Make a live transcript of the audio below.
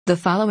The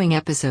following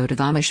episode of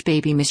Amish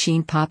Baby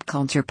Machine Pop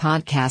Culture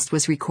Podcast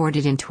was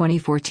recorded in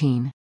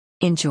 2014.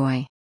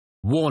 Enjoy.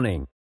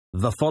 Warning.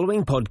 The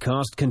following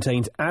podcast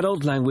contains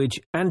adult language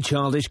and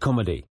childish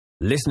comedy.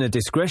 Listener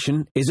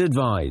discretion is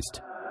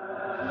advised.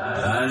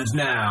 And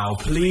now,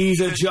 please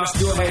adjust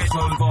your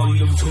headphone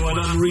volume to an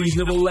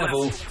unreasonable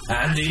level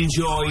and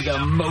enjoy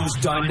the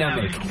most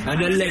dynamic and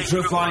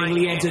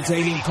electrifyingly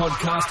entertaining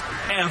podcast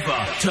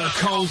ever to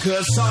conquer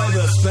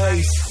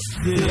cyberspace.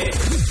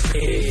 This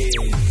is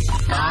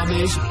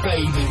Amish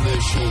Baby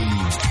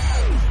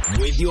Machine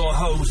with your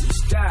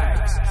hosts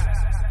Dags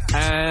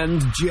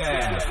and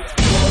Jeff.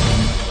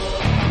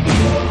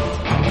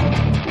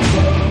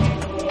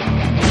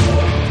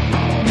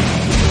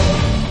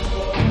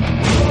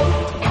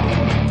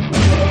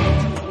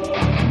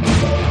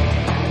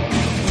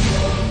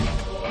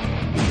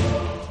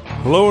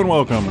 Hello and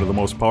welcome to the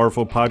most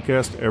powerful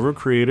podcast ever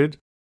created,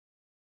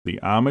 the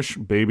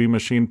Amish Baby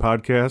Machine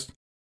Podcast,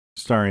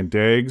 starring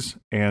Dags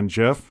and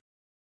Jeff.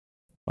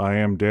 I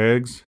am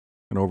Dags,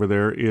 and over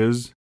there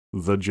is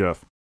the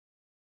Jeff.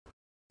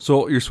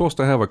 So you're supposed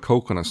to have a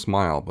Coke and a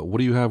smile, but what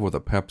do you have with a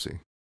Pepsi?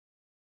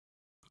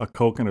 A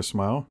Coke and a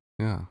smile?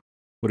 Yeah.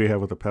 What do you have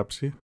with a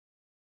Pepsi?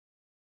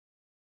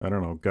 I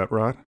don't know, gut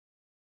rot?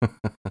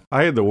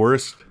 I had the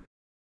worst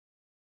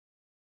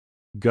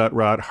gut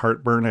rot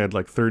heartburn. I had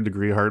like 3rd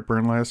degree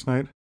heartburn last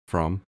night.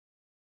 From?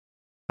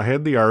 I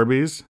had the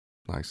Arby's.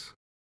 Nice.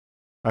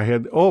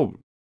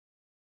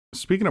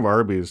 Speaking of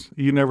Arby's,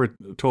 you never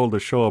told the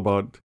show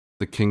about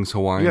The King's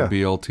Hawaiian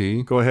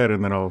BLT. Go ahead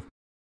and then I'll...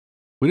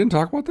 We didn't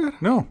talk about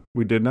that? No,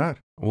 we did not.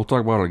 We'll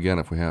talk about it again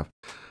if we have.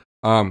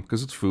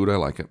 Because it's food, I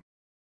like it.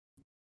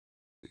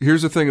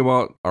 Here's the thing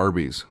about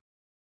Arby's.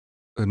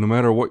 No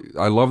matter what,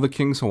 I love the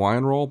King's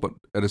Hawaiian roll, but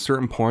at a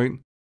certain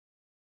point,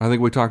 I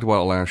think we talked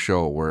about it last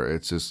show, where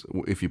it's just,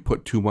 if you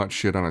put too much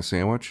shit on a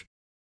sandwich,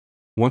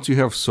 once you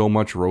have so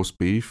much roast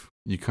beef,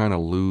 you kind of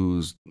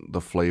lose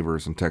the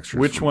flavors and textures.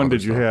 Which one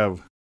did you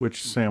have?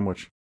 Which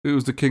sandwich? It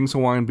was the King's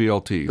Hawaiian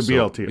BLT. The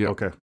BLT, yeah.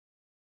 Okay.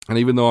 And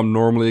even though I'm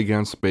normally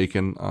against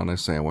bacon on a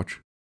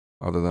sandwich,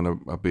 other than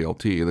a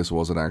BLT, this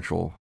was an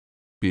actual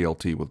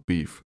BLT with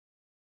beef.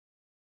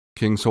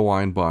 King's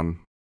Hawaiian bun,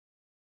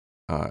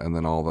 and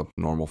then all the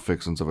normal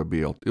fixings of a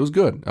BLT. It was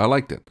good. I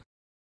liked it.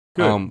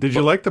 Good. Did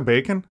you like the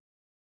bacon?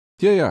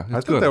 Yeah.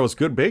 I thought that was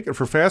good bacon.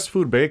 For fast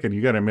food bacon,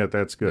 you got to admit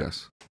that's good.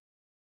 Yes.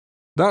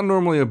 Not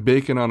normally a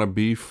bacon on a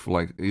beef,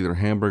 like either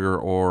hamburger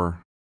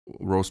or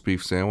roast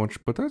beef sandwich,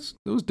 but it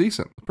was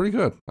decent. Pretty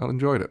good. I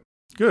enjoyed it.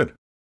 Good.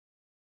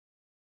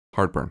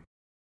 Heartburn.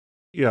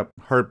 Yep,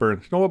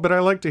 heartburn. No, but I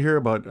like to hear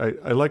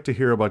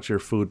about your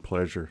food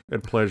pleasure.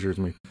 It pleasures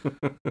me.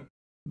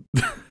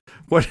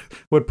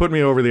 What put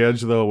me over the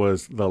edge though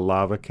was the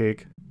lava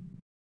cake.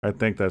 I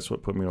think that's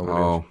what put me over the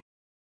edge.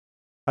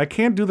 I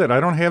can't do that. I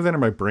don't have that in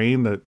my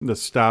brain, the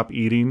stop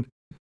eating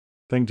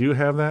thing. Do you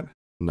have that?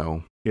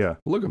 No. Yeah.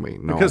 Look at me.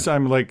 No. Because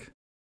I'm like,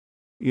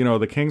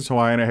 the King's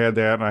Hawaiian, I had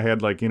that, and I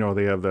had like,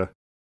 they have the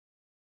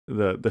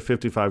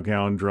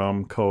 55-gallon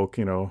drum Coke,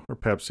 or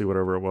Pepsi,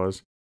 whatever it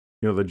was,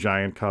 the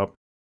giant cup.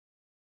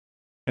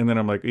 And then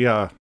I'm like,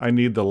 yeah, I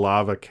need the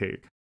lava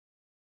cake.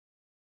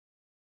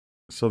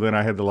 So then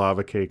I had the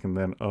lava cake, and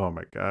then, oh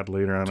my God,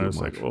 later on I was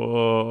like,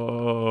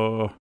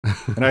 oh.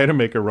 And I had to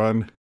make a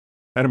run.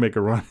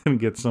 And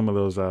get some of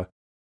those, I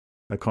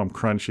call them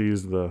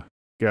crunchies, the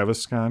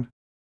Gaviscon.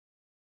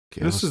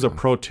 This is a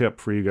pro tip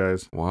for you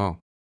guys. Wow.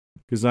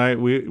 Because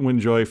we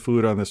enjoy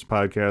food on this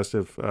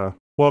podcast.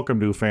 Welcome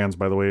new fans,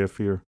 by the way, if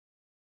you're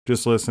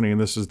just listening.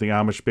 This is the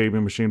Amish Baby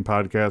Machine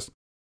Podcast,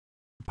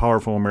 a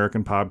powerful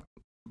American pop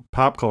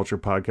culture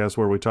podcast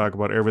where we talk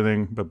about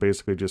everything but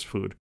basically just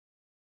food.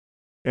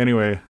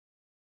 Anyway.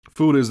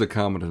 Food is the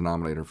common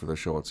denominator for the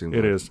show, it seems.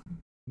 It is.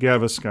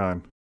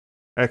 Gaviscon.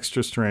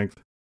 Extra strength.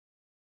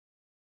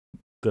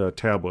 The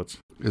tablets.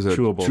 Is it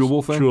chewables.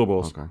 Chewable thing?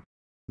 Chewables. Okay.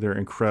 They're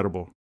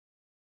incredible.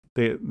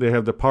 They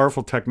have the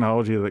powerful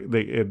technology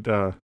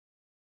that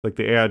like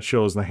the ad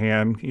shows the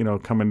hand,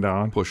 coming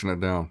down. Pushing it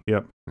down.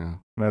 Yep. Yeah. And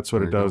that's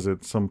what it does.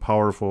 It's some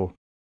powerful,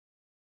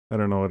 I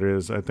don't know what it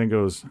is. I think it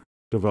was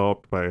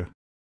developed by,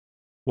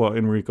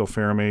 Enrico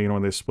Fermi,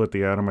 when they split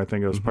the atom. I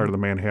think it was part of the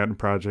Manhattan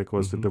Project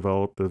was to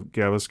develop the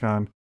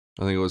Gaviscon.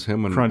 I think it was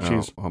him and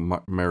Crunchies.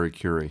 Marie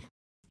Curie.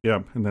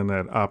 Yep. And then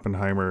that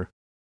Oppenheimer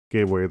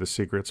gave away the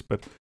secrets.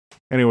 But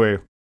anyway,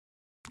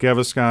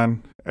 Gaviscon,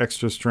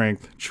 extra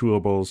strength,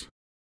 chewables.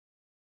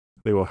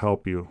 They will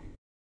help you.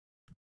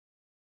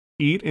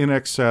 Eat in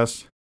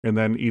excess and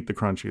then eat the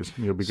crunchies.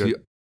 And you'll be good.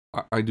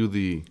 See, I do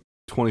the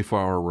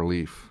 24-hour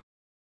relief.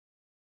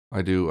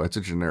 It's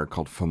a generic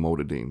called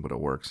famotidine, but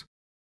it works.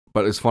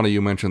 But it's funny you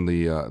mentioned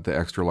the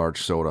extra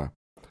large soda.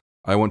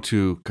 I went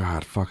to,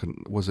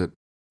 was it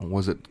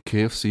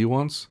KFC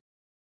once?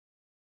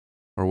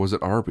 Or was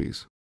it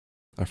Arby's?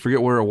 I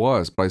forget where it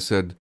was, but I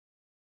said,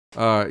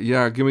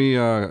 give me,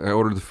 I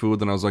ordered the food,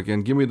 then I was like,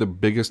 and give me the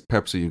biggest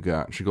Pepsi you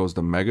got. And she goes,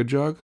 the mega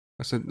jug?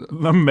 I said,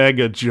 the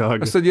mega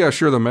jug. I said, yeah,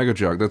 sure, the mega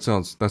jug. That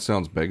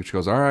sounds big. She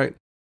goes, all right.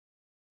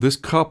 This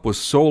cup was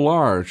so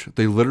large,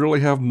 they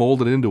literally have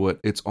molded into it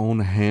its own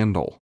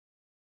handle.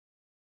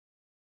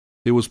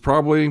 It was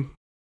probably...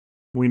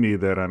 We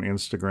need that on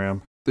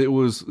Instagram. It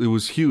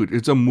was huge.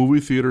 It's a movie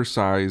theater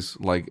size,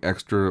 like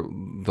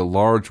the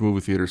large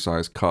movie theater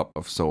size cup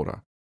of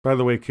soda. By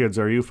the way, kids,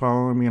 are you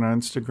following me on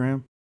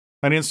Instagram?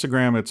 On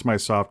Instagram, it's my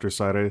softer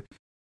side.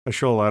 I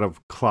show a lot of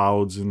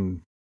clouds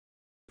and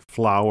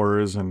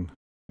flowers, and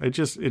it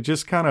just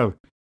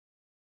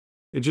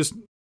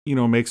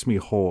makes me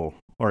whole.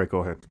 All right, go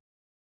ahead.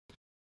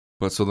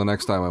 But so the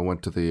next time I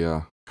went to the,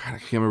 God, I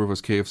can't remember if it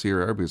was KFC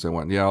or Arby's. I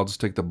went, yeah, I'll just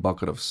take the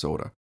bucket of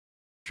soda.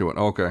 She went,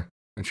 okay.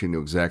 And she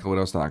knew exactly what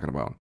I was talking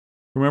about.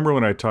 Remember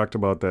when I talked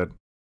about that,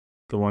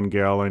 the one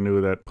gal I knew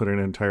that put an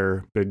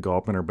entire big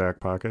gulp in her back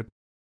pocket?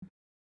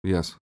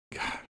 Yes.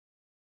 God,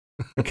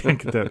 I can't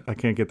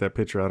get that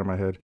picture out of my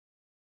head.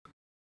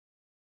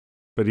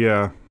 But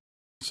yeah,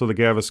 so the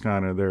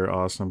Gaviscon, they're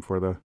awesome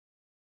for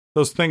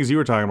those things you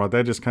were talking about.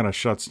 That just kind of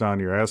shuts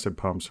down your acid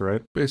pumps,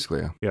 right?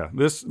 Basically, yeah. Yeah,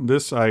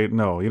 this I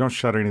know. You don't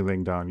shut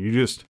anything down. You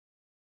just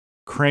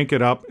crank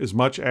it up as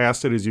much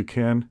acid as you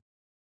can,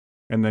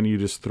 and then you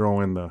just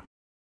throw in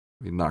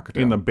you knock it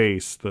down. In the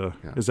base.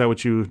 Is that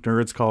what you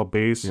nerds call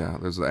base? Yeah,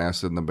 there's the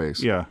acid in the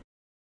base. Yeah,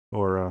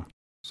 or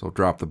so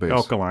drop the base.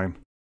 Alkaline.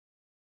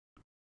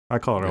 I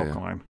call it Yeah,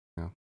 alkaline.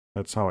 yeah.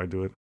 That's how I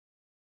do it.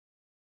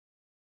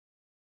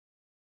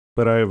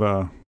 But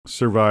I've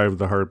survived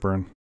the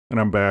heartburn, and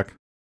I'm back.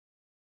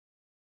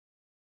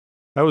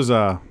 I was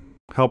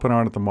helping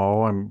out at the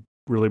mall. I'm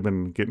really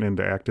been getting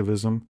into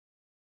activism.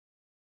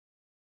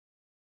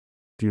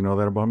 Do you know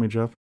that about me,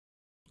 Jeff?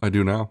 I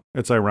do now.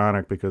 It's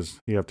ironic because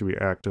you have to be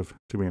active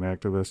to be an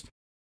activist.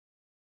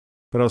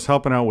 But I was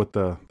helping out with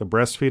the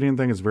breastfeeding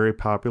thing. Is very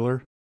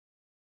popular.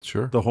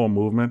 Sure. The whole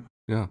movement.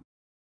 Yeah.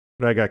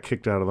 But I got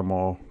kicked out of the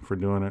mall for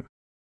doing it.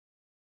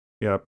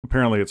 Yeah,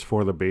 apparently it's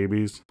for the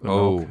babies.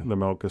 The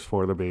milk is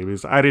for the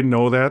babies. I didn't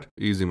know that.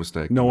 Easy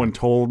mistake. No one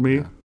told me.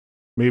 Yeah.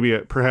 Maybe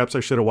perhaps I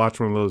should have watched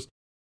one of those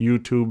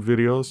YouTube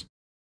videos.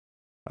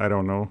 I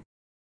don't know.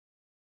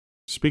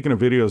 Speaking of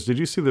videos, did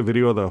you see the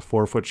video of the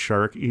 4-foot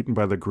shark eaten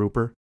by the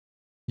grouper?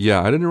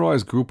 Yeah, I didn't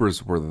realize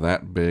groupers were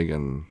that big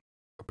and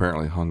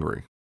apparently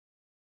hungry.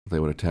 They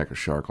would attack a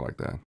shark like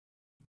that.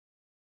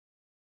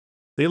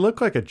 They look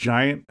like a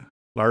giant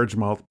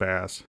largemouth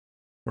bass.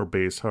 Or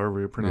bass, however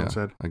you pronounce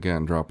that.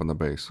 Again, dropping the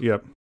base.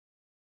 Yep.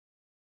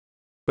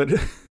 But,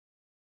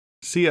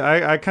 see,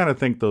 I kind of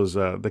think those,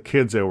 the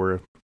kids that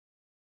were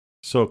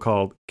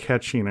so-called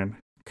catching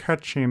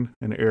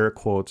in air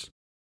quotes,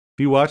 if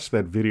you watch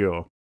that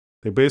video,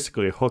 they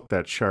basically hooked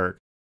that shark,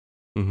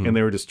 and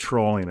they were just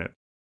trolling it.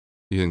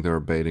 You think they were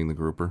baiting the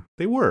grouper?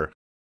 They were.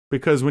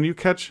 Because when you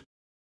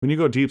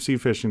go deep-sea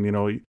fishing,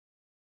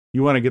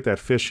 you want to get that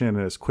fish in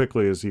as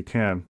quickly as you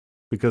can,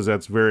 because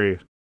that's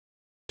very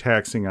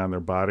taxing on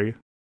their body.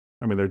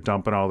 I mean, they're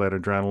dumping all that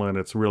adrenaline.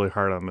 It's really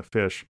hard on the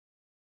fish.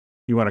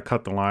 You want to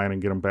cut the line and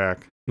get them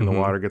back in the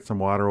water, get some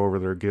water over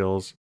their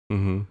gills.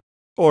 Mm-hmm.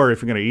 Or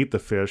if you're going to eat the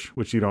fish,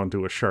 which you don't do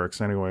with sharks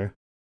anyway,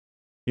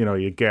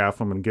 you gaff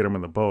them and get them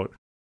in the boat.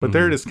 But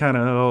they're just kind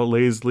of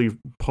lazily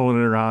pulling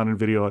it around in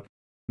video.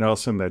 And all of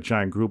a sudden that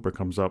giant grouper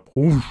comes up.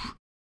 Whoosh,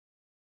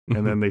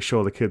 and then they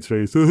show the kid's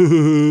face.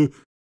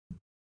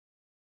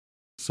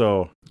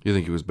 So. You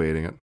think he was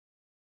baiting it?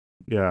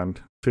 Yeah,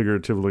 and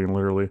figuratively and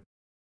literally.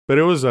 But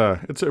it's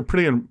a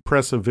pretty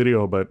impressive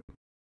video, but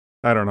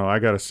I don't know. I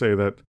got to say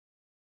that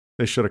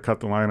they should have cut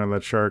the line on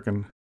that shark.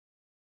 And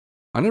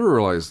I never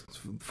realized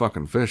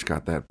fucking fish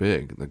got that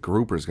big. The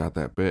groupers got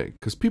that big.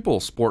 Because people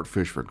sport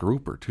fish for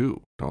grouper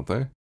too, don't they?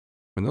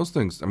 I mean, those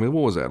things, what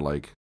was that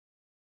like?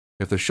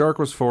 If the shark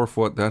was 4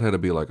 foot, that had to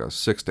be like a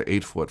 6 to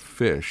 8 foot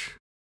fish.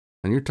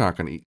 And you're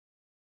talking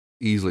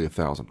easily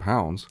 1,000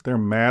 pounds. They're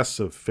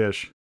massive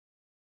fish.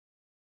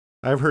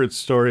 I've heard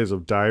stories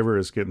of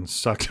divers getting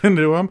sucked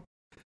into them,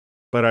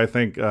 but I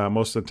think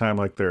most of the time,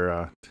 like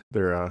their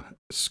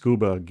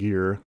scuba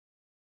gear,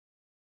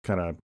 kind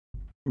of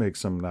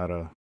makes them not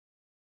a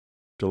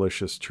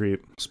delicious treat.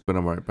 Spin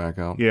them right back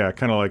out. Yeah,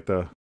 kind of like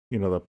the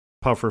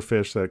puffer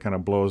fish that kind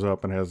of blows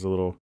up and has the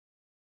little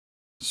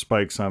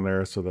spikes on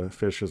there, so the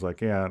fish is like,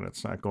 yeah, and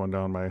it's not going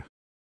down my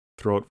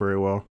throat very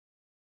well.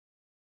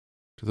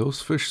 Do those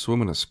fish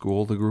swim in a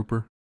school, the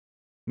grouper?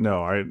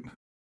 No,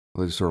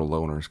 They're just sort of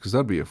loners, because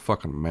that'd be a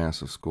fucking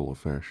massive school of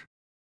fish.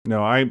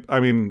 No, I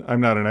mean,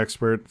 I'm not an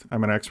expert.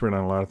 I'm an expert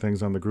on a lot of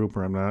things on the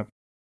grouper. I'm not.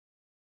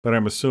 But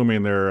I'm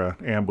assuming they're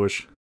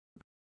ambush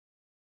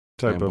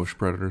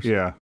predators?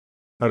 Yeah.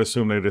 I'd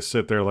assume they just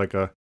sit there like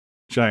a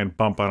giant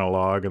bump on a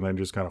log and then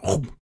just kind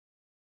of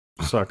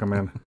suck them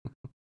in.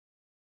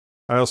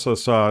 I also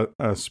saw,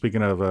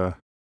 speaking of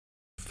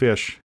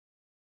fish,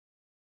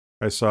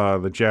 I saw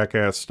the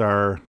jackass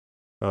star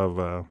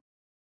of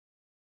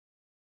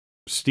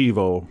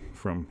Steve-O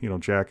from,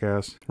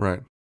 Jackass.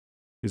 Right.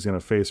 He's going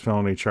to face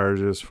felony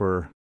charges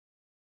for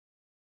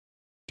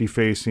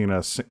defacing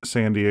a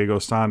San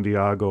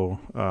Diego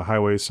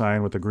highway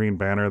sign with a green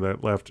banner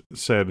that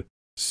said,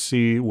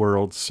 "Sea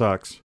World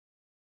Sucks."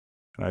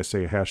 And I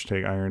say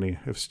hashtag irony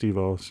if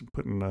Steve-O's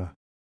putting a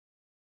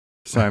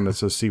sign that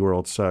says "Sea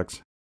World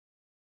Sucks."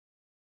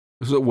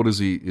 So what is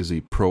he? Is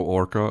he pro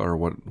orca or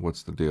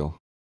what's the deal?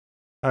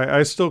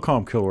 I still call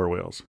them killer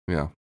whales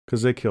Yeah.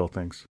 because they kill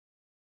things.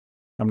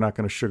 I'm not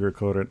going to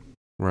sugarcoat it.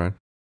 Right.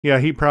 Yeah,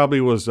 he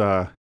probably was.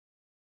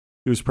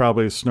 He was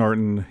probably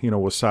snorting,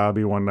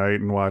 wasabi one night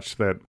and watched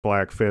that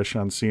black fish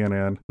on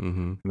CNN,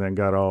 Mm-hmm. and then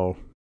got all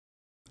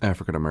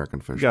African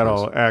American fish.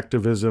 all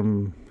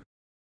activism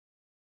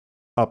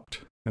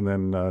upped, and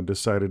then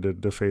decided to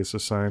deface a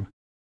sign.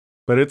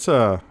 But it's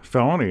a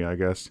felony, I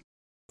guess.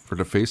 For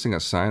defacing a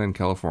sign in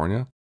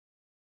California?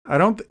 I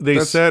don't. They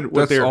said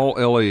what that's all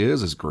LA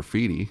is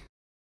graffiti.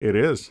 It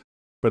is,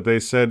 but they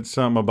said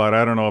something about.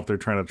 I don't know if they're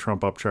trying to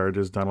trump up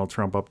charges. Donald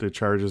Trump upped the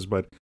charges,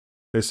 but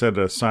they said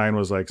the sign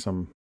was like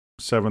some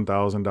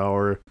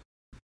 $7,000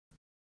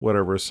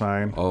 whatever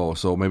sign. Oh,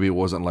 so maybe it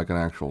wasn't like an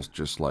actual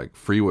just like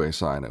freeway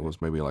sign. It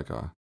was maybe like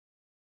one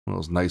of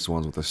those nice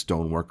ones with the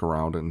stonework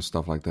around it and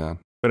stuff like that.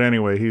 But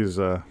anyway, he's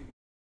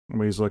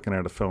looking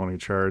at a felony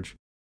charge.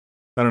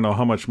 I don't know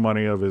how much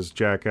money of his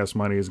jackass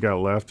money he's got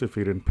left if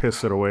he didn't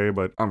piss it away,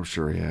 but I'm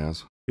sure he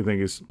has. you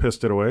think he's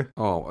pissed it away?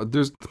 Oh,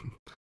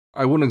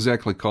 I wouldn't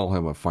exactly call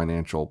him a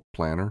financial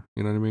planner.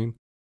 You know what I mean?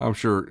 I'm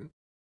sure.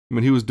 I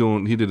mean,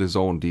 he did his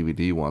own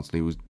DVD once,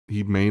 and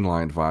he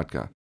mainlined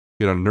vodka.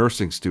 He had a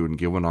nursing student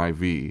give an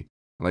IV, and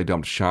they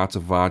dumped shots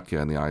of vodka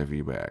in the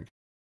IV bag.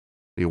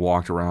 He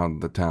walked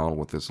around the town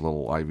with this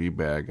little IV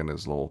bag and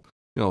his little,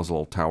 those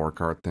little tower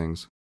cart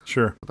things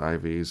Sure. with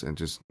IVs, and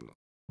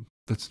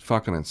that's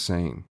fucking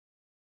insane.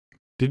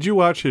 Did you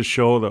watch his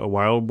show, The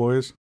Wild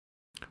Boys?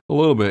 A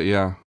little bit,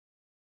 yeah.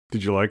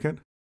 Did you like it?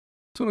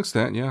 To an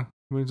extent, yeah.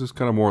 I mean, it's just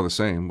kind of more of the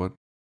same, but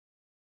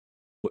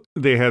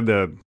They had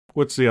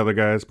what's the other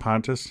guy's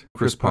Pontius?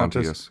 Chris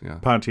Pontius, yeah.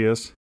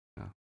 Pontius.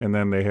 Yeah. And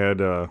then they had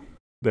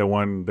that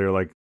one, their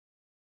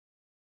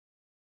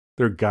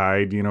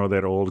guide,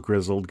 that old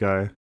grizzled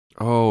guy.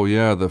 Oh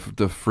yeah, the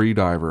free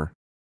diver.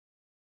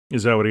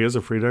 Is that what he is,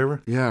 a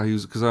freediver? Yeah,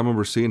 because I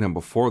remember seeing him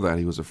before that.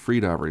 He was a free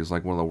diver. He's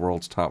like one of the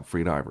world's top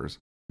free divers.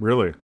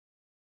 Really?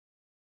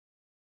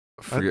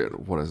 I forget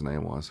what his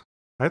name was.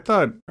 I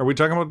thought, are we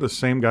talking about the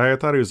same guy? I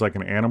thought he was like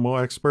an animal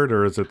expert,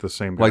 or is it the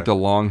same guy? Like the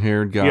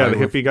long-haired guy? Yeah, the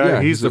hippie guy?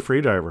 Yeah, he's the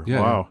freediver.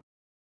 Yeah. Wow.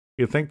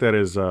 You'd think that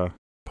his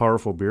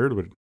powerful beard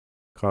would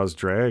cause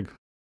drag.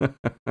 Do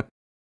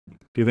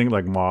you think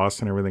like moss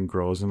and everything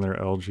grows in their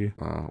algae?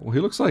 Well, he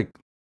looks like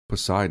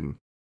Poseidon.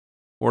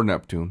 Or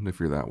Neptune, if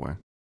you're that way.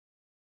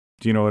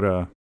 Do you know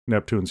what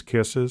Neptune's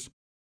kiss is?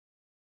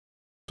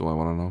 Do I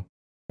want to know?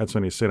 That's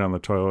when you sit on the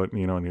toilet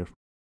and, and you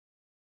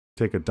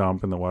take a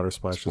dump and the water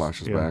splashes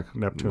back.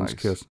 Neptune's Nice.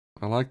 kiss.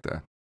 I like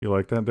that. You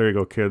like that? There you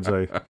go, kids.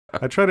 I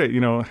try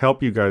to,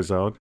 help you guys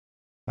out.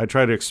 I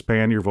try to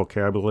expand your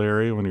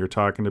vocabulary when you're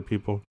talking to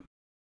people.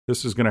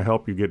 This is going to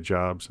help you get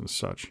jobs and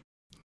such.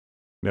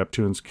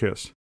 Neptune's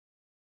kiss.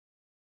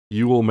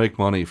 You will make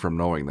money from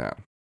knowing that.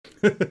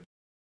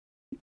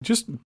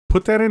 Just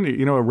put that in,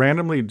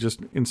 randomly just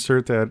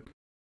insert that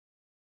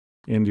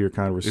into your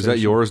conversation. Is that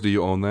yours? Do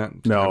you own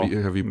that? No.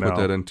 Have you put No.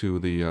 that into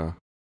the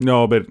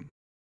No, but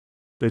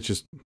it's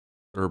just,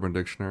 Urban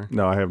Dictionary?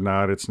 no, I have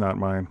not. It's not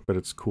mine, but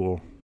it's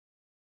cool.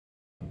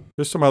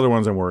 There's some other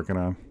ones I'm working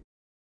on.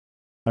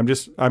 I'm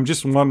just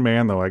one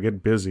man though. I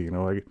get busy,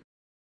 we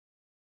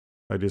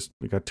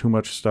got too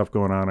much stuff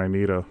going on. I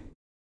need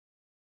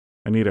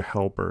a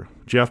helper.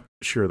 Jeff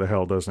sure the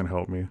hell doesn't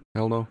help me.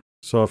 Hell no.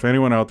 So if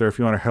anyone out there, if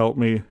you want to help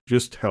me,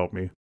 just help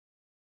me.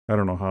 I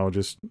don't know how.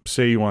 Just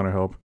say you want to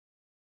help.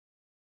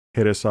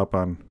 Hit us up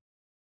on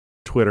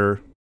Twitter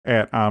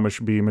at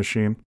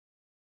AmishBMachine.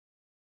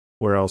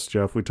 Where else,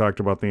 Jeff? We talked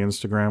about the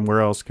Instagram.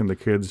 Where else can the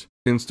kids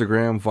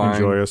Instagram, Vine,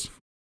 enjoy us?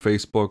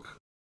 Facebook,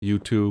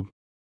 YouTube.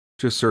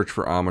 Just search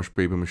for Amish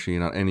Baby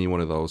Machine on any one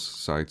of those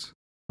sites.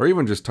 Or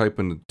even just type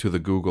into the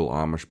Google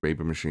Amish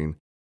Baby Machine,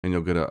 and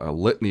you'll get a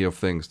litany of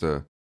things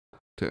to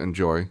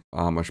enjoy,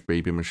 Amish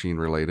Baby Machine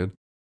related.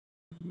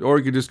 Or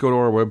you could just go to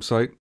our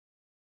website,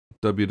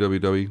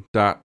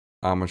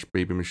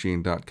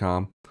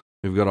 www.amishbabymachine.com.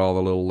 We've got all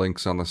the little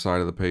links on the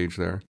side of the page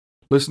there.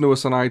 Listen to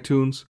us on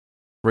iTunes.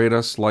 Rate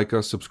us, like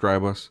us,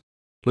 subscribe us.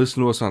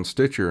 Listen to us on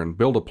Stitcher and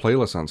build a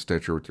playlist on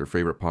Stitcher with your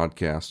favorite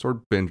podcasts,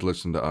 or binge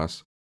listen to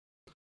us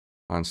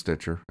on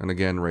Stitcher. And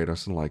again, rate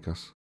us and like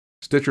us.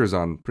 Stitcher is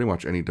on pretty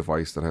much any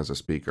device that has a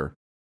speaker.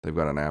 They've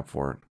got an app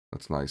for it.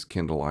 That's nice.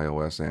 Kindle,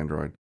 iOS,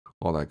 Android,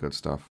 all that good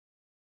stuff.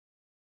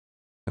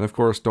 And of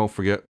course, don't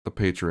forget the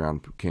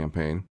Patreon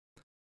campaign.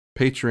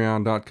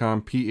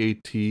 Patreon.com,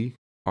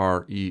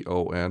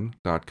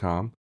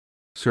 Patreon.com.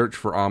 Search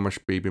for Amish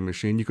Baby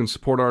Machine. You can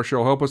support our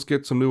show. Help us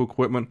get some new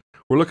equipment.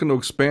 We're looking to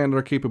expand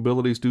our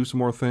capabilities, do some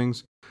more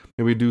things.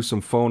 Maybe do some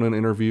phone-in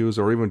interviews,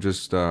 or even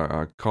just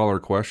caller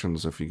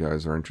questions if you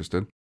guys are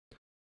interested.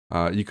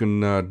 You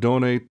can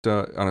donate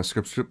on a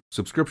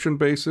subscription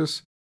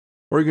basis,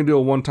 or you can do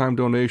a one-time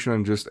donation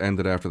and just end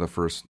it after the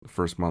first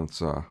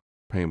month's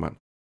payment.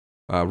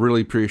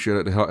 Really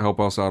appreciate it. Help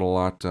us out a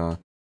lot.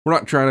 We're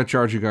not trying to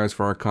charge you guys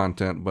for our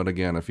content, but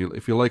again, if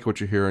you like what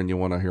you hear and you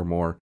want to hear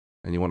more,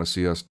 and you want to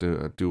see us do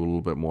a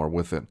little bit more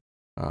with it,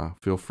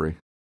 feel free.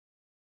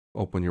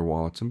 Open your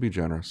wallets and be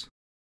generous.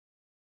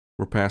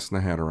 We're passing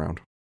the hat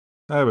around.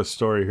 I have a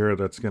story here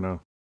that's going to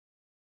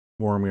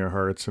warm your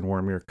hearts and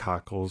warm your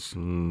cockles.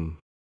 Mm,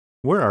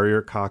 Where are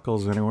your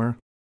cockles anywhere?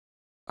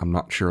 I'm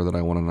not sure that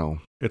I want to know.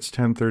 It's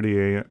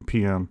 10:30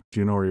 p.m. Do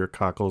you know where your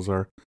cockles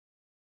are?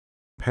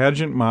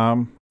 Pageant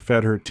mom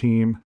fed her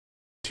teen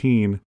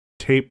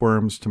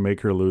tapeworms to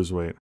make her lose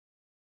weight.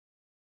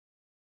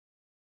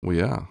 Well,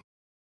 yeah.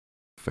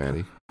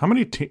 Fatty. How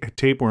many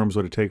tapeworms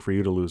would it take for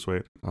you to lose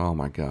weight? Oh,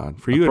 my God.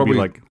 For you,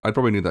 I'd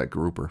probably need that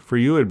grouper. For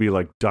you, it'd be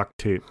like duct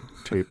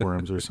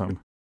tapeworms or something.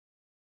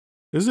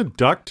 Is it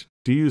duct?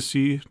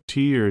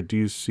 D-U-C-T or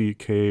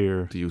D-U-C-K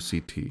or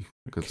DUCT.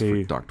 Because it's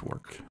K- for duct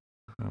work.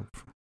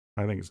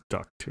 I think it's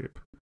duct tape.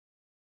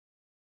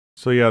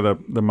 So yeah,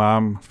 the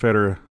mom fed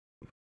her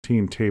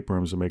teen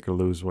tapeworms to make her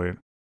lose weight.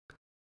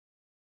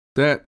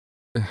 That's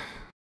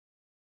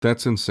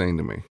insane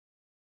to me.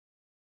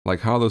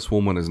 Like, how this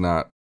woman is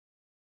not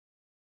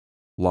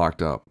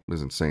locked up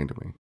is insane to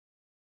me.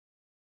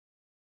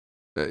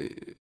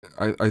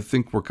 I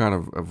think we're kind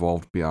of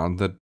evolved beyond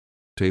the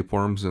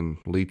tapeworms and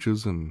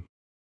leeches and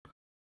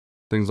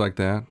things like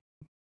that.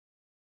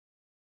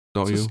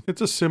 Don't you?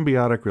 It's a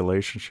symbiotic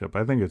relationship.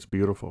 I think it's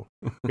beautiful.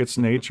 It's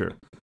nature.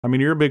 I mean,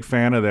 you're a big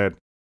fan of that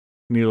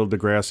Neil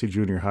deGrasse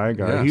Junior High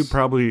guy.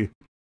 Yes.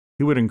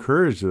 He would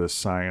encourage this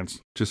science.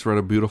 Just read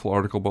a beautiful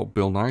article about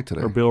Bill Nye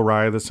today. Or Bill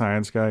Nye, the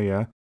science guy,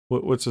 yeah.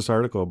 What's this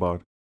article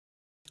about?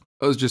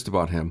 It was just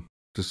about him.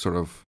 Just sort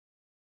of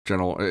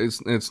general.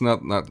 It's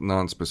not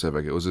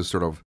non-specific. It was just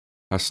sort of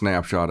a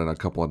snapshot in a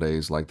couple of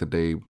days, like the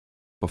day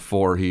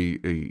before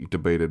he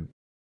debated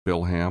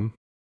Bill Ham.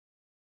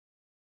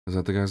 Is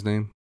that the guy's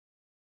name?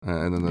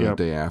 And then the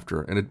day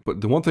after.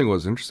 But the one thing that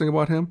was interesting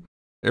about him,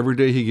 every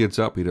day he gets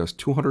up, he does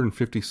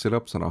 250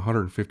 sit-ups and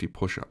 150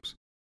 push-ups.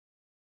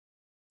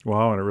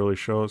 Wow, and it really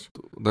shows.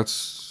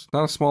 That's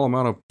not a small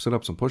amount of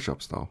sit-ups and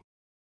push-ups, though.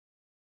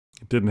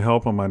 It didn't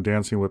help him on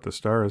Dancing with the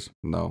Stars.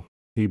 No.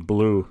 He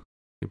blew.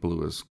 He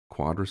blew his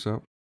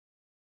quadricep.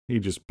 He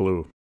just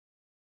blew.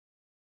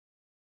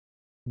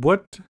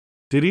 What?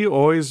 Did he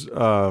always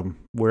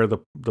wear the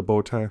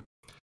bow tie?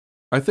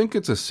 I think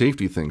it's a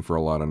safety thing for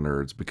a lot of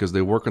nerds because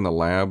they work in the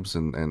labs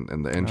and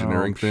the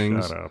engineering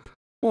things. Shut up.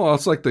 Well,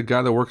 it's like the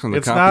guy that works on the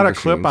It's copy not a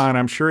machines. clip-on.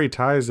 I'm sure he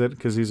ties it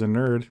because he's a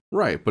nerd.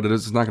 Right, but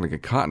it's not going to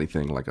get caught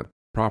anything like a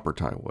proper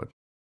tie would.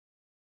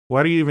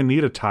 Why do you even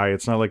need a tie?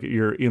 It's not like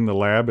you're in the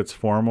lab. It's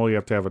formal. You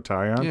have to have a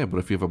tie on. Yeah, but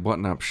if you have a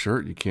button-up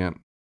shirt, you can't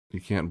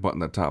button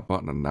the top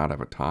button and not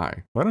have a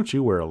tie. Why don't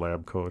you wear a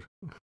lab coat?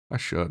 I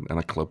should, and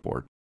a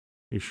clipboard.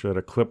 You should.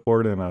 A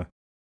clipboard and a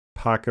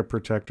pocket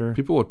protector.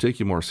 People will take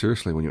you more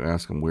seriously when you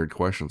ask them weird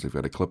questions if you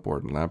had a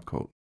clipboard and lab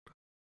coat.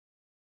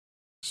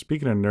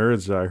 Speaking of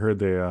nerds, I heard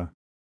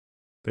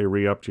they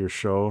re-upped your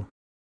show,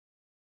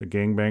 The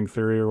Gangbang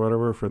Theory or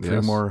whatever, for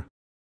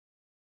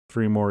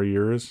three more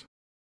years.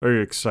 Are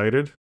you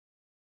excited?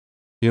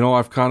 You know,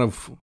 I've kind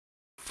of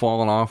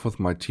fallen off with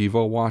my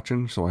TiVo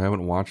watching, so I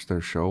haven't watched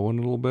their show in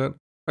a little bit.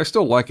 I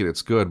still like it;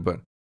 it's good, but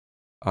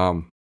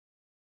I'm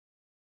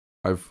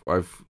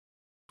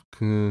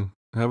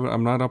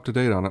not up to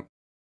date on it.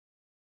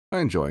 I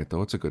enjoy it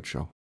though; it's a good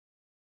show.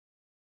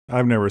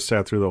 I've never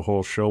sat through the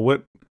whole show.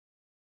 What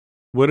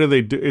do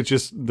they do? It's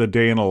just the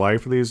day in the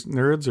life of these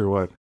nerds, or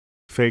what?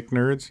 Fake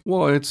nerds?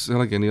 Well, it's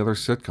like any other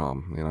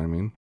sitcom. You know what I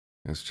mean?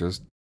 It's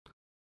just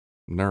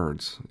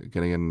nerds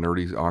getting in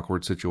nerdy,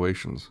 awkward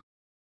situations.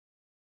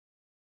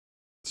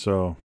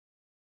 So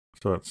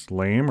it's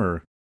lame,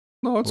 or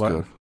no? It's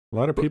good. A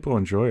lot of people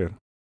enjoy it.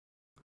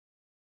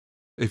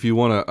 If you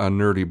want a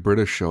nerdy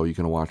British show, you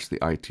can watch The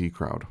IT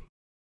Crowd.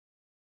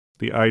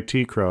 The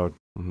IT Crowd.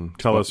 Mm-hmm.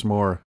 Tell us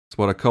more. It's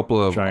about a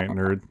couple of giant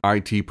nerd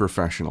IT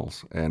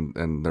professionals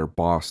and their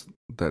boss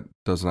that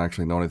doesn't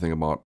actually know anything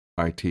about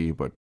IT,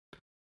 but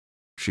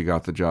she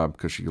got the job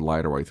because she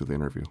lied her way through the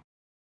interview.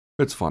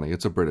 It's funny.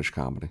 It's a British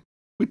comedy.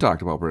 We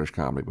talked about British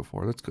comedy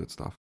before. That's good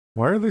stuff.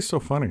 Why are they so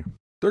funny?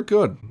 They're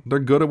good. They're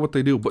good at what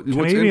they do. But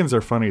Canadians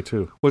are funny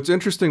too. What's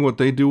interesting, what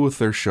they do with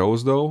their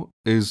shows, though,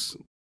 is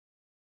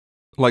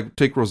like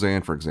take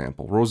Roseanne, for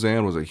example.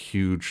 Roseanne was a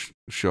huge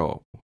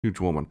show, huge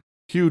woman,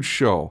 huge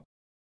show.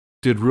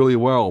 Did really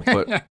well,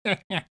 but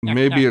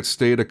maybe it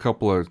stayed a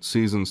couple of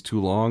seasons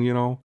too long, you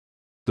know?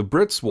 The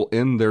Brits will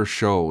end their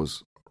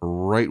shows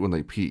right when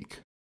they peak.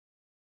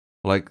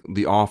 Like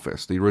The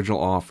Office, the original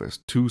Office,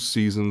 2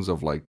 seasons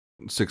of like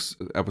 6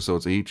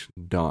 episodes each,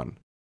 done.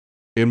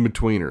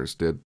 In-Betweeners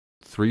did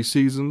 3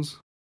 seasons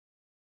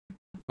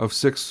of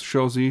 6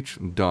 shows each,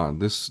 done.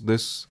 This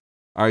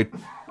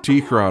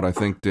IT Crowd, I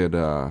think, did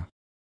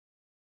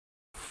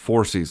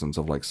 4 seasons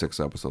of like 6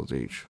 episodes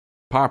each.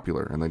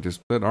 Popular, and they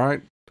just said, all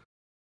right,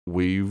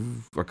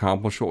 we've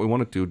accomplished what we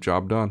wanted to.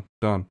 Job done.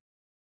 Done.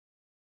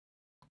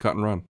 Cut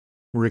and run.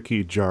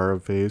 Ricky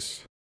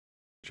Gervais.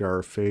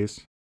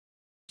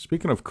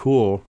 Speaking of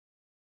cool,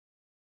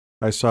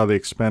 I saw The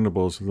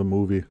Expendables, the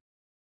movie.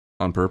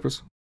 On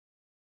purpose?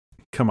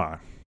 Come on.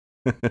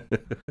 The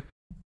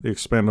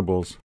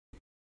Expendables.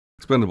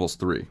 Expendables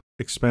 3.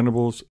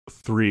 Expendables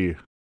 3.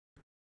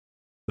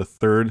 The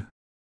 3rd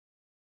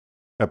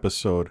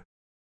episode.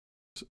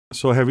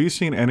 So have you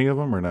seen any of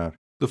them or not?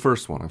 The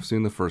first one. I've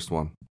seen the first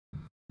one.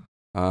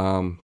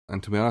 And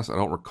to be honest, I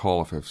don't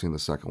recall if I've seen the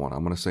second one.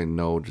 I'm going to say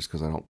no, just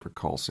because I don't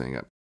recall seeing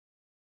it.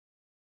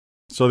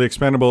 So The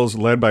Expendables,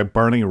 led by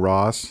Barney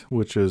Ross,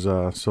 which is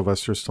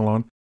Sylvester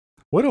Stallone.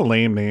 What a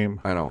lame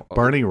name. I know.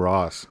 Barney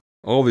Ross.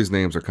 All these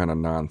names are kind of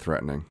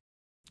non-threatening.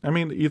 I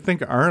mean, you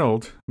think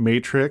Arnold,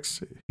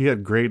 Matrix, he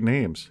had great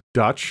names.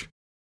 Dutch.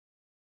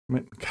 I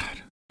mean,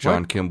 God.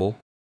 John what? Kimball.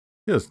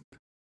 Yes.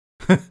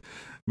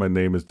 My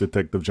name is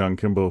Detective John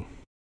Kimball.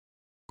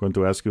 Going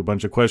to ask you a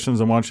bunch of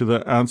questions. I want you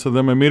to answer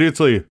them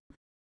immediately.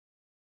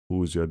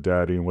 Who's your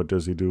daddy and what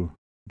does he do?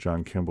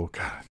 John Kimball.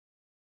 God.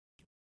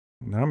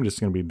 Now I'm just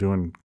going to be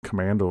doing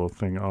commando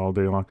thing all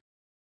day long.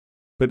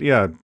 But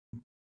yeah,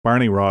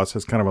 Barney Ross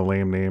has kind of a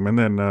lame name. And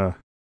then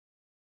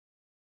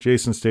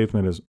Jason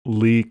Statham is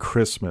Lee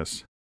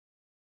Christmas.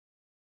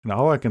 And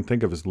all I can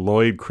think of is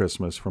Lloyd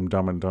Christmas from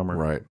Dumb and Dumber.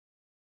 Right.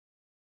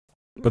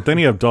 But then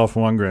you have Dolph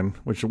Lundgren,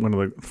 which is one of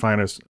the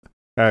finest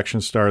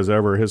action stars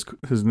ever.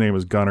 His name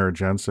is Gunnar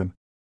Jensen.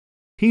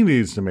 He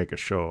needs to make a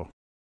show,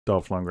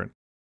 Dolph Lundgren.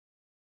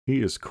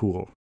 He is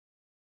cool.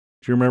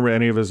 Do you remember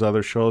any of his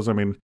other shows? I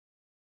mean,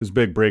 his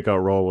big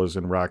breakout role was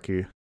in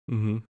Rocky.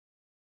 Mm-hmm.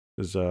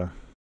 His Ivan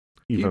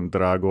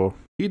Drago.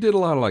 He did a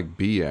lot of like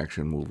B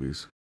action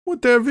movies.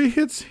 Whatever he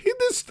hits, he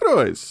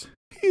destroys.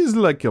 He's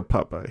like your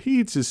papa. He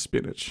eats his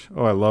spinach.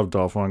 Oh, I love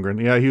Dolph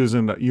Lundgren. Yeah, he was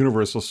in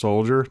Universal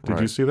Soldier. Did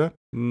you see that?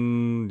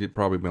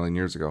 Probably a million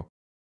years ago.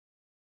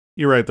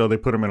 You're right, though. They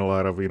put him in a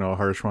lot of,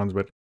 harsh ones,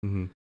 but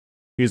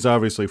he's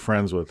obviously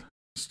friends with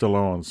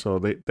Stallone. So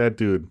that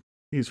dude,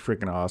 he's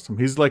freaking awesome.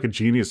 He's like a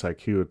genius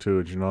IQ,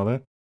 too. Did you know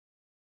that?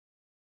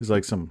 He's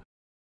like some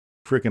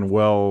freaking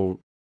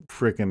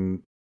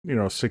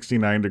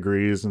 69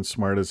 degrees and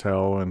smart as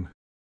hell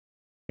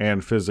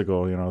and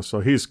physical,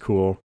 so he's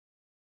cool.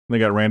 And they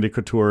got Randy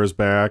Couture is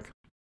back.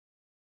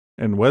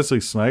 And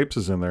Wesley Snipes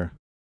is in there.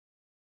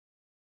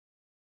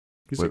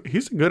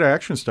 He's a good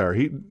action star.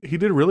 He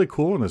did really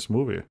cool in this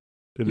movie.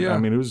 I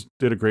mean,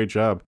 did a great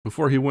job.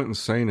 Before he went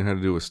insane and had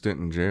to do a stint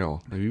in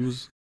jail.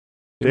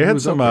 They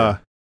had some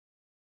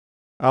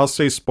I'll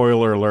say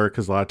spoiler alert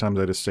because a lot of times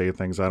I just say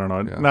things. I don't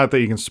know. Yeah. Not that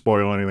you can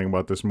spoil anything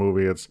about this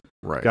movie. It's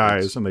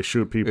guys and they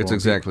shoot people. It's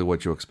exactly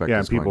what you expect. Yeah,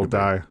 and people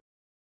die.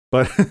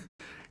 But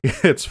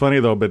it's funny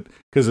though,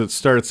 because it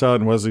starts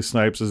out and Wesley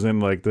Snipes is in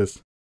like this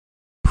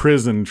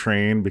prison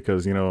train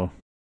because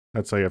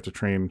that's how you have to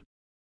train.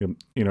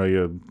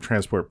 You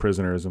transport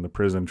prisoners in the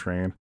prison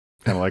train,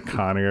 kind of like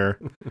Con Air.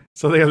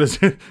 So they have this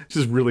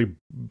just really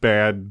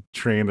bad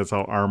train that's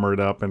all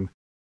armored up and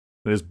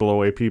they just blow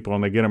away people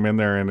and they get him in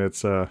there and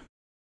it's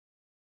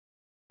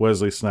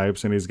Wesley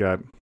Snipes, and he's got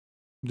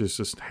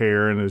just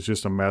hair, and it's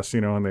just a mess,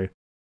 and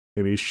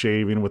he's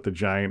shaving with the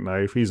giant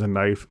knife. He's a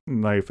knife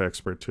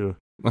expert too.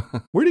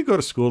 Where do you go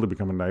to school to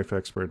become a knife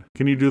expert?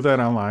 Can you do that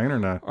online or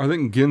not? I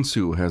think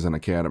Ginsu has an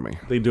academy.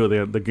 They do. They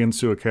have the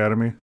Ginsu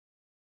Academy.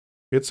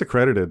 It's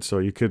accredited, so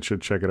you kids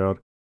should check it out.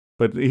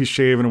 But he's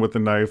shaving with the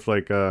knife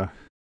like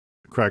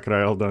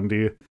Crocodile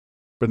Dundee.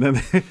 But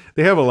then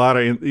they have a lot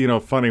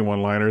of funny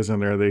one-liners in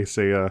there. They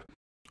say,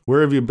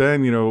 where have you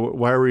been?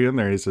 Why were you in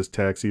there? He says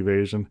tax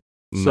evasion.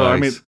 So, nice. I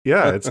mean,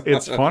 yeah,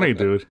 it's funny,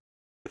 dude.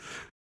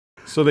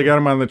 So they got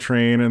him on the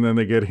train and then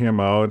they get him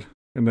out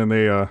and then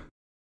they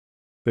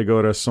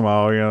go to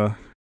Somalia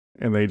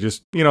and they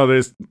just,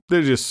 they're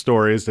just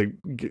stories. They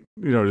get,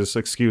 just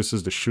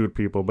excuses to shoot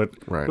people. But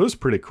It was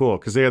pretty cool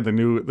because they had the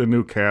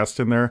new cast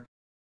in there.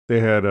 They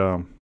had,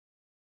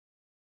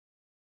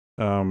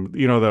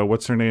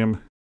 what's her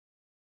name?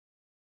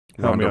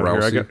 Ronda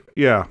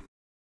Rousey.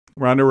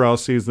 Ronda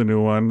Rousey is the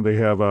new one. They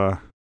have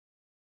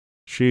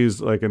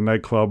she's like a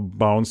nightclub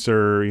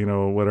bouncer,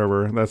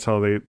 whatever. That's how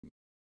they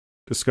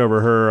discover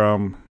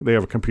her. They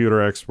have a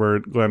computer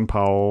expert, Glenn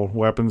Powell,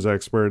 weapons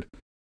expert,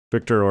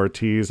 Victor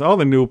Ortiz. All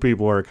the new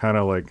people are kind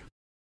of like,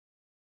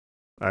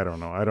 I don't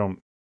know.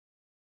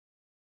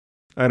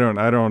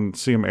 I don't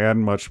see them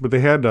adding much. But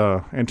they had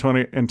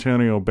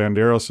Antonio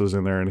Banderas was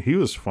in there, and he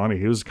was funny.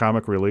 He was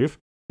comic relief.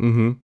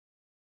 Mm-hmm.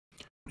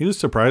 He was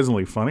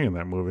surprisingly funny in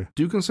that movie.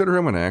 Do you consider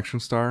him an action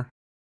star?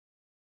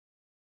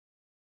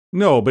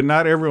 No, but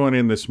not everyone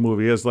in this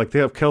movie is. Like, they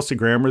have Kelsey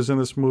Grammer's in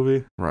this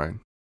movie. Right.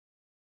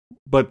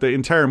 But the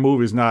entire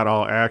movie is not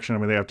all action. I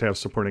mean, they have to have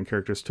supporting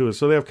characters, too.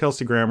 So they have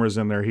Kelsey Grammer's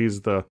in there.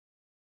 He's the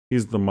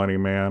money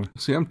man.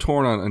 See, I'm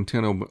torn on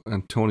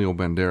Antonio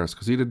Banderas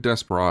because he did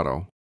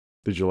Desperado.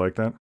 Did you like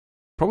that?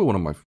 Probably one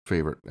of my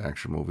favorite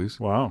action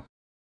movies. Wow.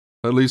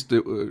 At least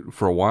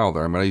for a while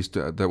there. I mean,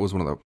 that was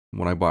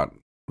when I bought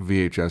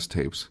VHS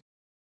tapes.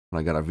 When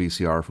I got a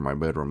VCR for my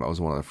bedroom, that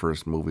was one of the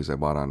first movies I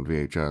bought on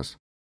VHS.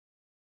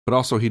 But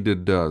also he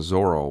did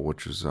Zorro,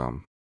 which is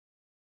an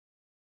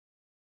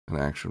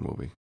action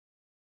movie.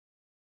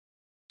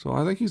 So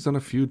I think he's done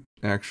a few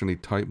action-y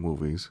type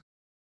movies.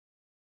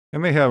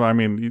 And they have, I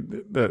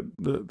mean,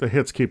 the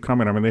hits keep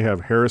coming. I mean, they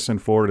have Harrison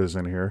Ford is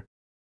in here.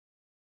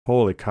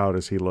 Holy cow,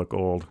 does he look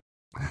old?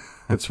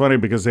 It's funny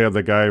because they have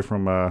the guy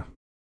from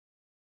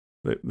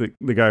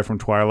the guy from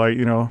Twilight,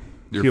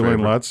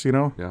 Keelan Lutz,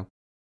 Yeah.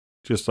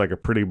 Just like a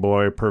pretty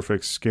boy,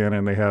 perfect skin,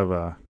 and they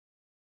have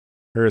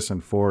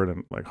Harrison Ford,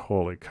 and like,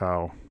 holy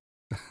cow.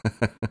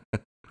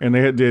 And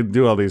they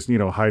do all these,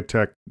 high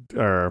tech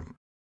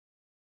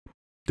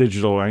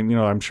digital.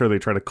 I'm sure they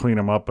try to clean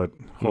them up, but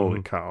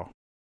holy cow.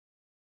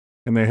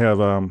 And they have,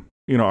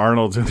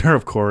 Arnold's in there,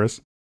 of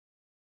course.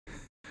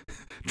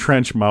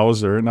 Trench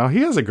Mauser. Now he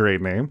has a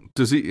great name.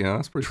 Does he? Yeah,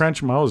 that's pretty.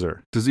 Trench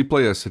Mauser. Does he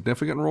play a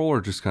significant role, or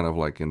just kind of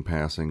like in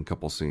passing,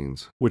 couple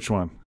scenes? Which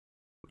one?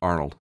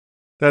 Arnold.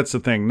 That's the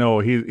thing. No,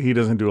 he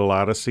doesn't do a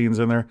lot of scenes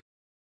in there.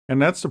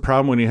 And that's the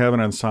problem when you have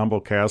an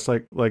ensemble cast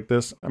like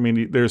this. I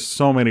mean, there's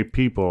so many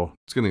people.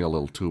 It's getting a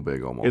little too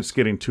big almost. It's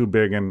getting too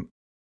big. And,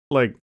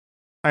 like,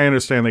 I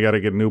understand they got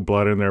to get new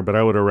blood in there, but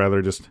I would have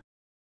rather just...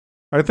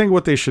 I think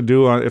what they should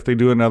do, if they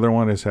do another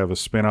one, is have a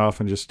spin-off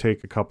and just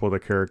take a couple of the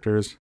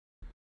characters.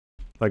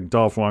 Like,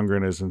 Dolph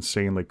Lundgren is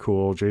insanely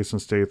cool. Jason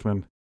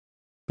Statham.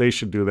 They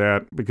should do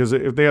that. Because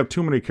if they have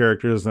too many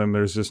characters, then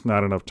there's just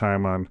not enough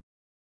time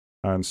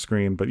on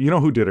screen. But you know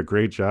who did a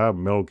great job?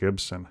 Mel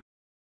Gibson.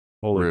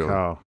 Holy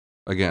cow.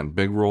 Again,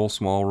 big role,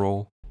 small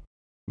role,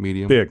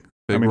 medium? Big.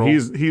 I mean, role?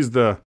 he's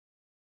the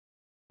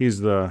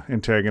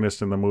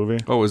antagonist in the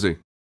movie. Oh, is he?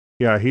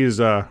 Yeah, he's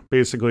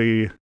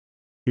basically,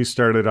 he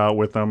started out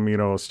with them,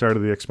 started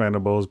the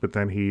Expendables, but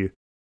then he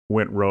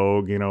went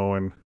rogue,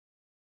 and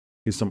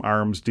he's some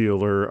arms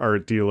dealer,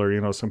 art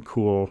dealer, some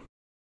cool,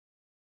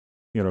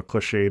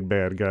 cliched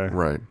bad guy.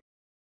 Right.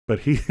 But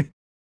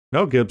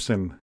Mel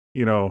Gibson,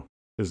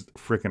 is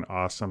freaking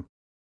awesome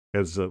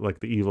as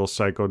like the evil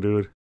psycho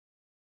dude.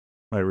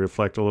 Might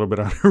reflect a little bit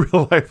on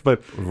real life,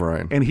 but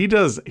right. And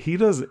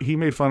he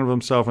made fun of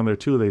himself in there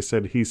too.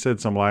 He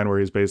said some line where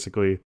he's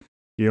basically,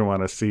 you don't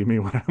want to see me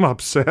when I'm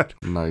upset.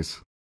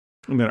 Nice.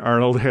 And then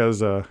Arnold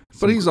has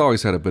but he's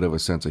always had a bit of a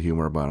sense of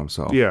humor about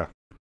himself. Yeah.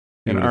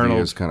 And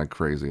Arnold is kind of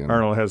crazy.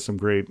 Arnold has some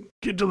great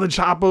get to the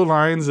Chapo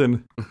lines,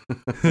 and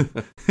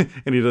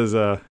and he does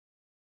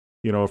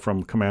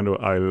from Commando,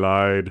 I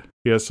lied.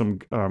 He has some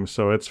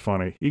so it's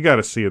funny. You got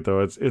to see it though.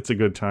 It's a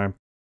good time.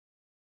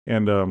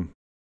 And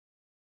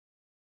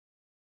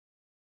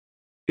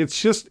it's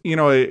just,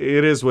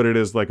 it is what it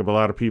is. Like, a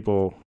lot of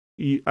people,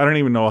 I don't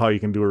even know how you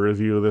can do a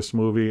review of this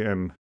movie,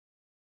 and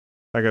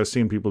like I've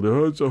seen people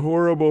do, it's a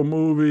horrible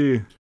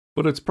movie.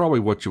 But it's probably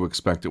what you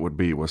expect it would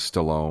be with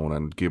Stallone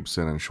and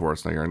Gibson and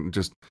Schwarzenegger and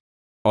just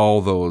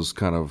all those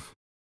kind of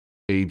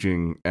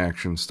aging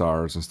action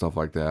stars and stuff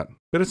like that.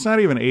 But it's not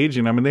even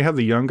aging. I mean, they have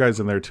the young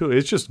guys in there too.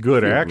 It's just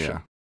good action.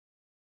 Yeah.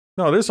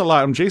 No, there's a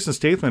lot. Jason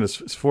Statham is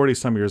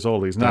 40-some years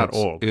old. He's not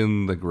old.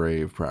 In the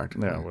grave,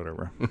 practically. Yeah,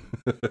 whatever.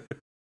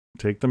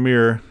 Take the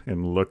mirror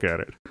and look at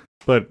it.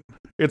 But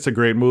it's a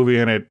great movie,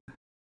 and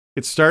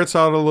it starts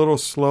out a little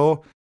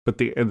slow, but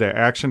the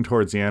action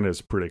towards the end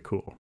is pretty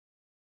cool.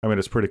 I mean,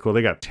 it's pretty cool.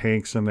 They got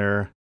tanks in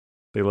there.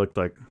 They look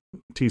like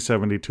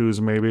T-72s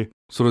maybe.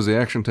 So does the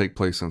action take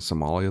place in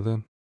Somalia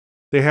then?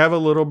 They have a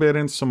little bit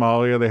in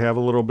Somalia. They have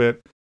a little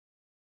bit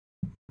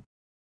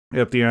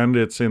at the end.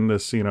 It's in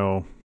this,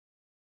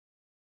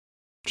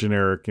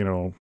 generic,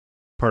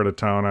 part of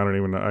town.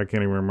 I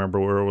can't even remember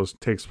where it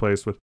takes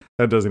place, but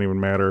that doesn't even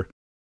matter.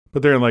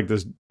 But they're in like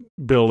this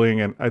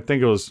building, and I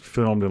think it was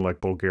filmed in like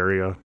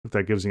Bulgaria, if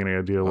that gives you any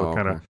idea what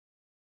kind of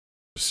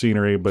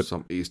scenery. But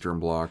some Eastern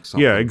Bloc.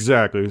 Something. Yeah,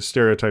 exactly.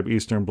 Stereotype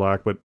Eastern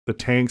Bloc. But the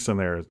tanks in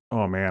there,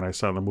 oh man, I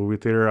saw it in the movie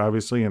theater,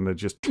 obviously, and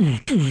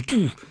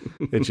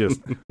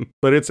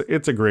but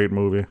it's a great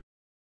movie.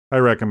 I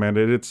recommend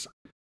it. It's,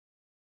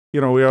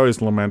 we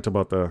always lament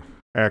about the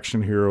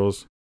action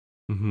heroes.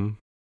 Mm-hmm.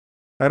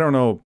 I don't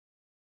know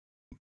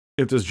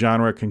if this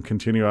genre can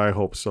continue. I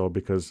hope so,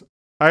 because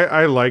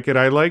I like it.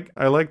 I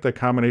like the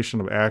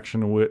combination of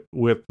action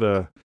with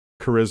the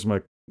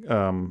charisma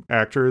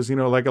actors.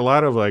 Like a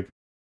lot of like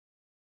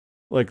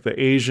the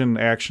Asian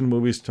action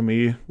movies to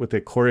me with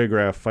the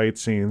choreographed fight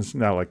scenes.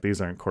 Not like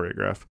these aren't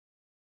choreographed,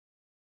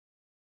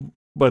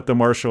 but the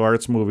martial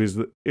arts movies,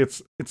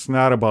 it's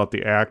not about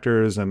the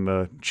actors and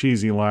the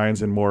cheesy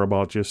lines, and more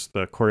about just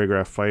the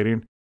choreographed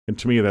fighting. And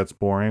to me, that's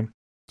boring.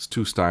 It's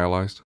too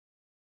stylized.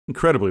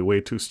 Incredibly,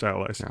 way too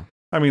stylized. Yeah.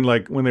 I mean,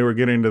 like when they were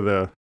getting to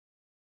the,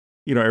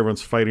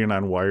 everyone's fighting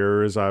on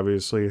wires,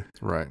 obviously.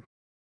 Right.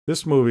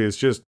 This movie is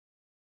just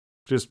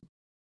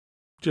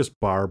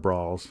bar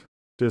brawls.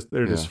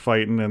 They're just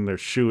fighting and they're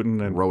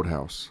shooting and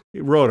Roadhouse.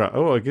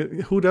 Oh,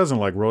 who doesn't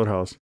like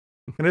Roadhouse?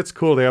 And it's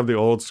cool. They have the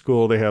old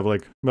school. They have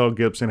like Mel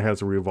Gibson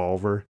has a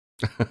revolver,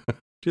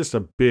 just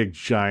a big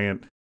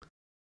giant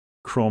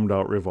chromed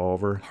out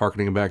revolver.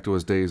 Harkening back to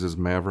his days as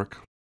Maverick.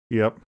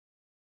 Yep.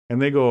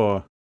 And they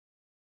go,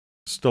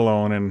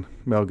 Stallone and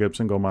Mel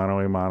Gibson go mano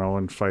a mano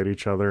and fight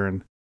each other.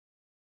 And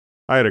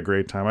I had a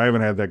great time. I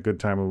haven't had that good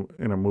time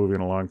in a movie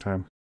in a long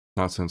time.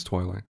 Not since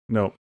Twilight.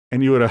 No.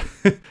 And you would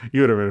have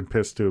been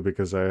pissed too,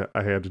 because I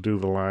had to do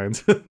the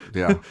lines.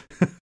 Yeah.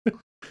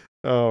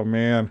 Oh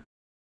man.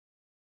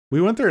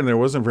 We went there and there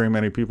wasn't very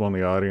many people in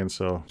the audience,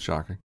 so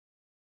Shocking.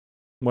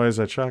 Why is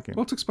that shocking?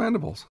 Well, it's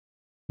Expendables.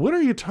 What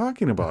are you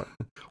talking about?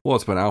 Well,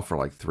 it's been out for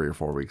like 3 or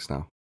 4 weeks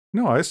now.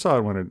 No, I saw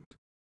it when it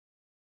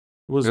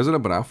was. Hasn't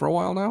it been out for a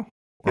while now?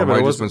 Yeah,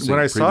 but when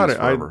I saw it,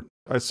 forever?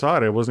 I saw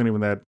it. It wasn't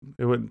even that.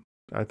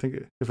 I think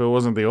if it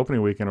wasn't the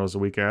opening weekend, it was the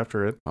week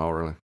after it. Oh,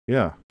 really?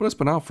 Yeah. But it's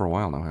been out for a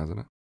while now, hasn't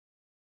it?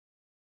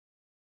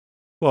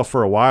 Well,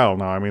 for a while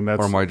now. I mean,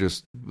 that's... Or am I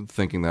just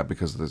thinking that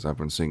because of this? I've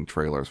been seeing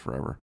trailers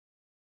forever.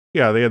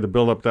 Yeah, they had to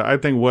build up the... I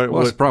think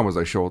Well, the problem was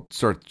they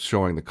start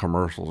showing the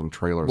commercials and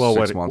trailers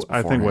 6 months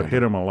beforehand. I think what hit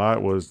them a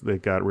lot was they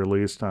got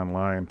released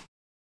online.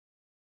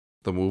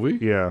 The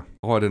movie? Yeah.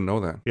 Oh, I didn't know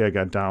that. Yeah, it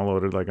got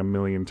downloaded like 1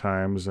 million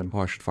times. And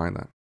oh, I should find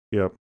that.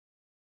 Yep.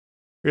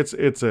 It's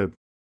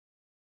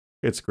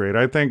great.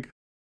 I think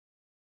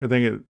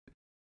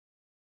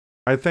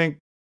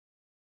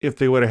if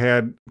they would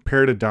have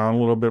pared it down a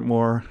little bit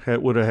more,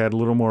 it would have had a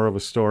little more of a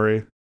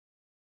story.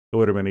 It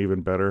would have been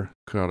even better.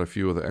 Cut out a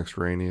few of the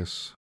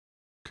extraneous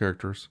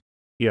characters.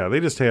 Yeah,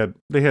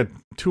 they had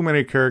too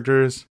many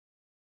characters,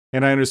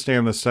 and I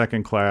understand the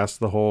second class,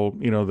 the whole,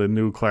 the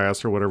new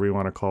class or whatever you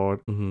want to call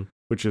it,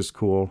 which is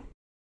cool.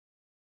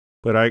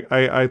 But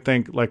I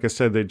think, like I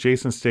said, that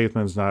Jason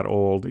Statham's not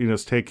old. You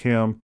just take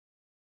him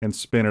and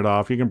spin it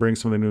off. You can bring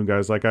some of the new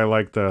guys. Like I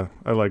like the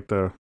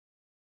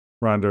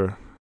Rhonda.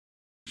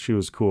 She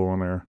was cool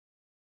in there.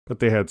 But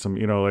they had some,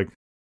 like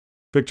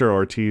Victor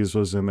Ortiz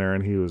was in there,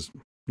 and he was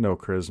no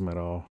charisma at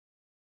all.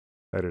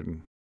 I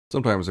didn't.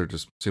 Sometimes there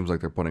just seems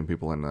like they're putting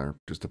people in there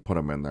just to put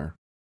them in there.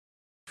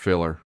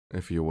 Filler,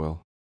 if you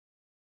will.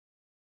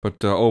 But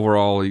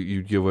overall,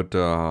 you give it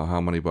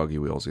how many buggy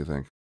wheels, you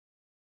think?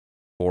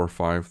 4,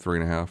 5,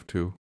 3.5,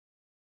 2?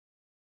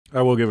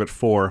 I will give it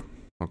 4.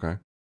 Okay.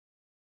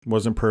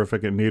 Wasn't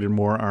perfect. It needed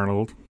more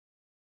Arnold.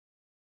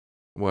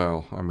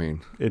 Well, I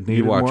mean, it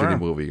needed you watch more any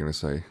movie, you're going to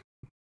say.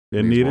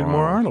 It needed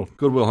more Arnold.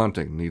 Good Will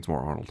Hunting needs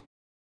more Arnold.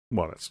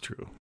 Well, that's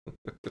true.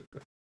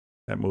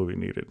 That movie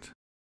needed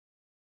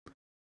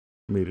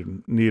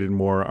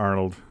more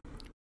Arnold.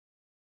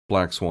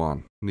 Black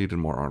Swan needed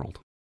more Arnold.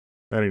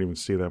 I didn't even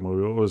see that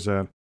movie. What was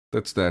that?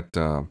 That's that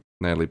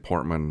Natalie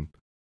Portman,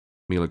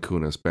 Mila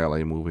Kunis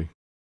ballet movie.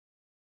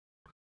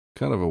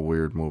 Kind of a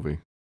weird movie.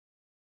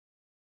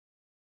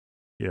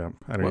 Yeah,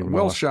 I don't even know.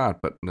 Well shot,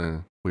 but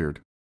weird.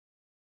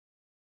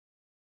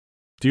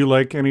 Do you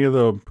like any of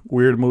the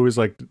weird movies,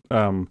 like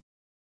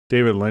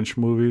David Lynch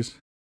movies?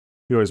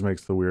 He always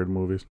makes the weird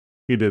movies.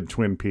 He did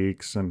Twin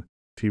Peaks and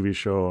TV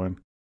show and.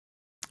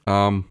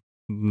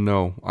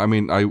 No. I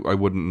mean, I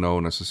wouldn't know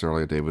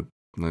necessarily a David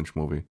Lynch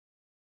movie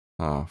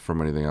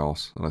from anything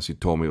else unless you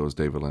told me it was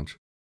David Lynch.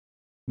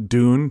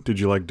 Dune? Did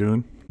you like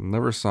Dune?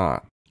 Never saw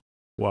it.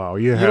 Wow,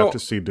 you have to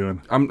see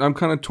Dune. I'm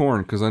kind of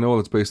torn because I know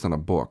it's based on a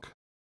book.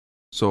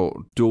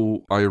 So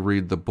do I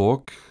read the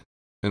book?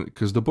 And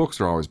because the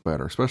books are always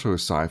better, especially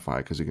with sci-fi,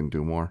 because you can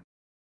do more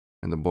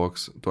in the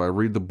books. Do I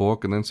read the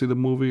book and then see the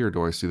movie, or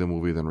do I see the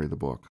movie then read the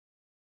book?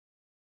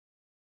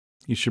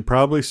 You should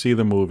probably see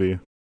the movie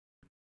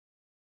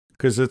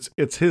because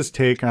it's his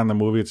take on the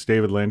movie. It's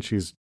David Lynch.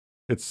 It's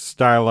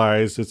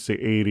stylized. It's the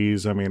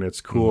 80s. I mean,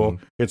 it's cool.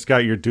 Mm-hmm. It's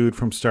got your dude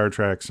from Star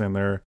Trek's in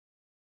there.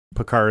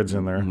 Picard's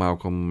in there.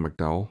 Malcolm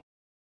McDowell.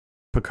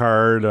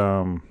 Picard.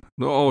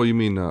 Oh, you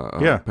mean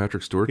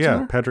Patrick Stewart's in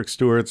there? Yeah, Patrick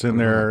Stewart's in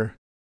there.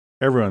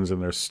 Everyone's in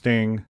there.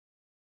 Sting.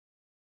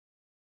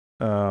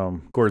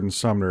 Gordon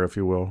Sumner, if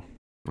you will.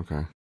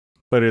 Okay.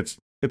 But it's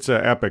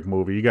an epic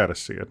movie. You got to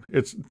see it.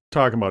 It's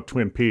talking about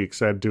Twin Peaks.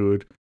 That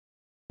dude,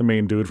 the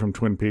main dude from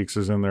Twin Peaks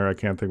is in there. I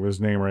can't think of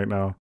his name right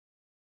now.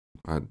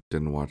 I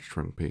didn't watch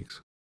Twin Peaks.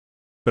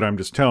 But I'm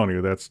just telling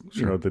you, that's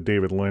the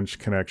David Lynch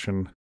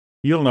connection.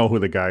 You'll know who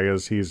the guy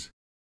is. He's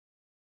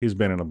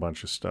been in a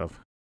bunch of stuff.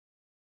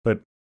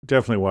 But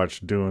definitely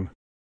watch Dune.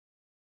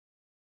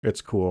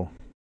 It's cool.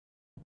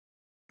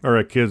 All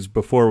right, kids,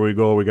 before we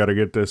go, we got to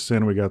get this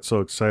in. We got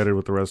so excited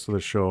with the rest of the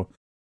show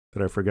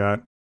that I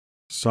forgot.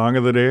 Song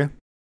of the day.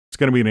 It's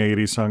going to be an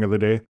 80s song of the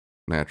day.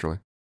 Naturally.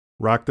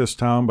 Rock This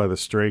Town by the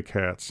Stray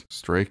Cats.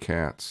 Stray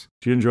Cats.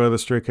 Do you enjoy the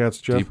Stray Cats,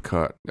 Jeff? Deep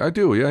cut. I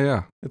do,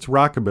 yeah. It's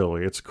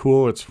rockabilly. It's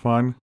cool. It's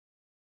fun.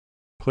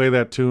 Play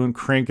that tune.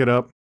 Crank it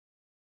up.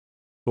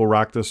 We'll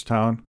rock this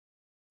town.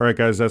 All right,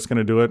 guys, that's going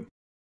to do it.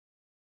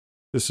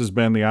 This has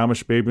been the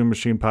Amish Baby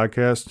Machine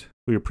Podcast.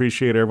 We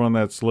appreciate everyone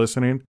that's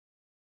listening.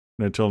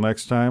 And until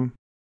next time,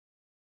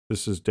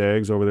 this is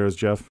Dags. Over there is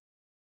Jeff.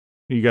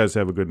 You guys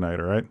have a good night,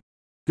 all right?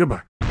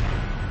 Goodbye.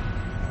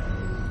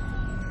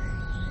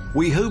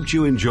 We hoped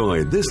you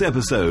enjoyed this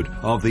episode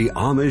of the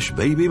Amish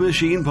Baby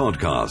Machine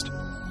Podcast.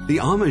 The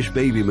Amish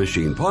Baby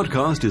Machine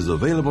Podcast is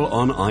available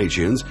on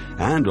iTunes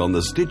and on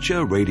the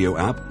Stitcher radio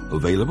app,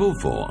 available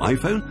for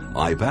iPhone,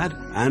 iPad,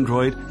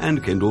 Android,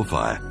 and Kindle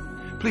Fire.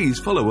 Please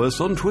follow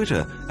us on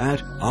Twitter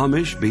at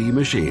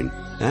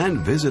AmishBMachine and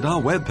visit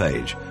our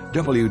webpage,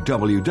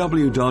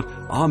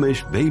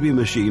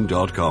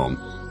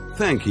 www.amishbabymachine.com.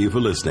 Thank you for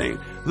listening.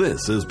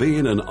 This has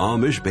been an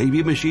Amish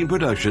Baby Machine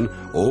production,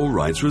 all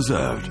rights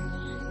reserved.